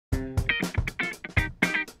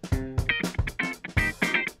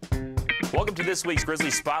Welcome to this week's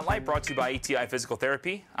Grizzlies Spotlight, brought to you by ATI Physical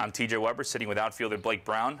Therapy. I'm TJ Weber, sitting with outfielder Blake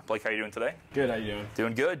Brown. Blake, how are you doing today? Good, how you doing?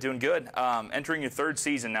 Doing good, doing good. Entering your third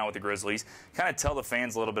season now with the Grizzlies. Kind of tell the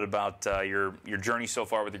fans a little bit about your journey so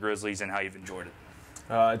far with the Grizzlies and how you've enjoyed it.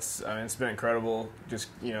 It's been incredible. Just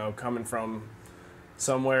coming from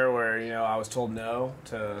somewhere where I was told no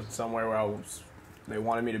to somewhere where they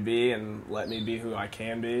wanted me to be and let me be who I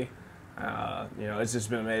can be. It's just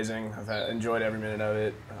been amazing. I've enjoyed every minute of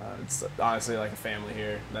it. It's honestly like a family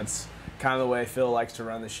here. That's kind of the way Phil likes to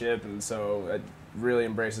run the ship, and so it really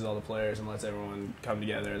embraces all the players and lets everyone come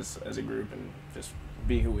together as a group and just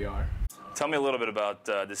be who we are. Tell me a little bit about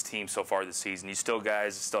this team so far this season. You still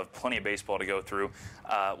have plenty of baseball to go through.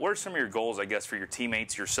 What are some of your goals, I guess, for your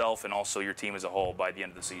teammates, yourself, and also your team as a whole by the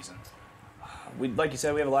end of the season? Like you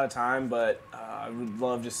said, we have a lot of time, but I would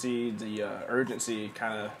love to see the urgency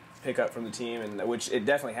kind of pick up from the team, and which it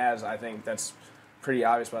definitely has. I think that's pretty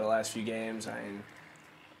obvious by the last few games. I mean,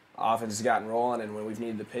 offense has gotten rolling, and when we've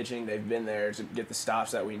needed the pitching, they've been there to get the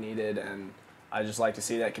stops that we needed, and I just like to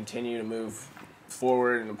see that continue to move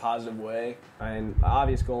forward in a positive way. I mean, the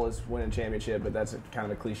obvious goal is win a championship, but that's kind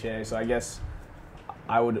of a cliche, so I guess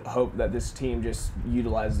I would hope that this team just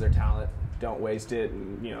utilizes their talent, don't waste it,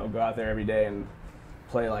 and go out there every day and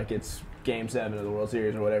play like it's Game 7 of the World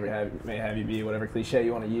Series or whatever it may have you be, whatever cliche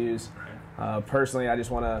you want to use. Personally, I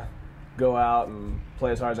just want to go out and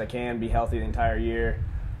play as hard as I can, be healthy the entire year,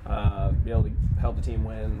 be able to help the team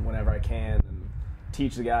win whenever I can, and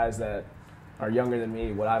teach the guys that are younger than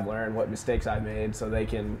me what I've learned, what mistakes I've made, so they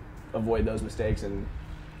can avoid those mistakes and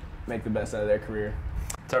make the best out of their career.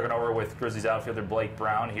 Talking over with Grizzlies outfielder Blake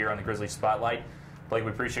Brown here on the Grizzlies Spotlight. Blake,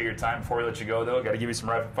 we appreciate your time. Before we let you go, though, got to give you some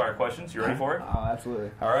rapid-fire questions. You ready for it? Oh, absolutely.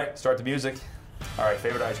 All right, start the music. All right,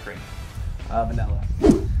 favorite ice cream? Vanilla.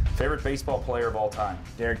 Favorite baseball player of all time?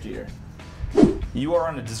 Derek Jeter. You are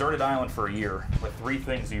on a deserted island for a year. What 3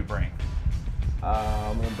 things do you bring?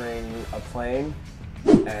 I'm going to bring a plane.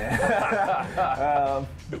 And,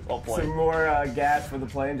 some more gas for the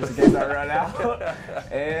plane just in case I run out.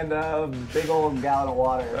 And a big old gallon of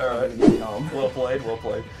water. All right. To get me home. Well played, well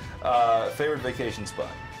played. Favorite vacation spot?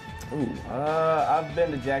 Ooh, I've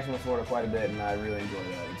been to Jacksonville, Florida quite a bit, and I really enjoy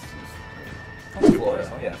that. That's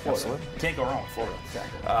Florida. Yeah, Florida. Absolutely. Can't go wrong with Florida.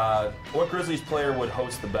 Exactly. What Grizzlies player would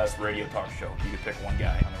host the best radio talk show? You could pick one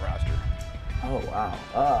guy on the roster. Oh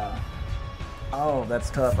wow. Oh,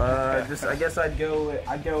 that's tough. I guess I'd go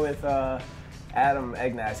with Adam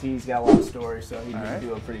Egnas. He's got a lot of stories, so he'd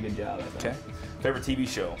do a pretty good job, I think. Okay. Favorite TV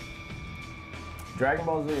show? Dragon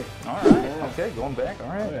Ball Z. All right. Yeah. Okay, going back. All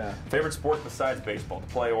right. Oh, yeah. Favorite sport besides baseball, to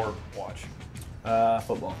play or watch?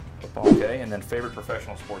 Football. Football. Okay. And then favorite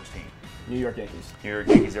professional sports team? New York Yankees. New York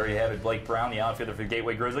Yankees. There you have it. Blake Brown, the outfielder for the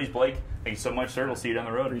Gateway Grizzlies. Blake, thank you so much, sir. We'll see you down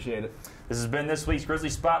the road. Appreciate it. This has been this week's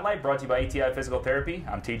Grizzlies Spotlight, brought to you by ATI Physical Therapy.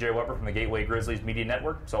 I'm TJ Weber from the Gateway Grizzlies Media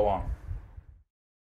Network. So long.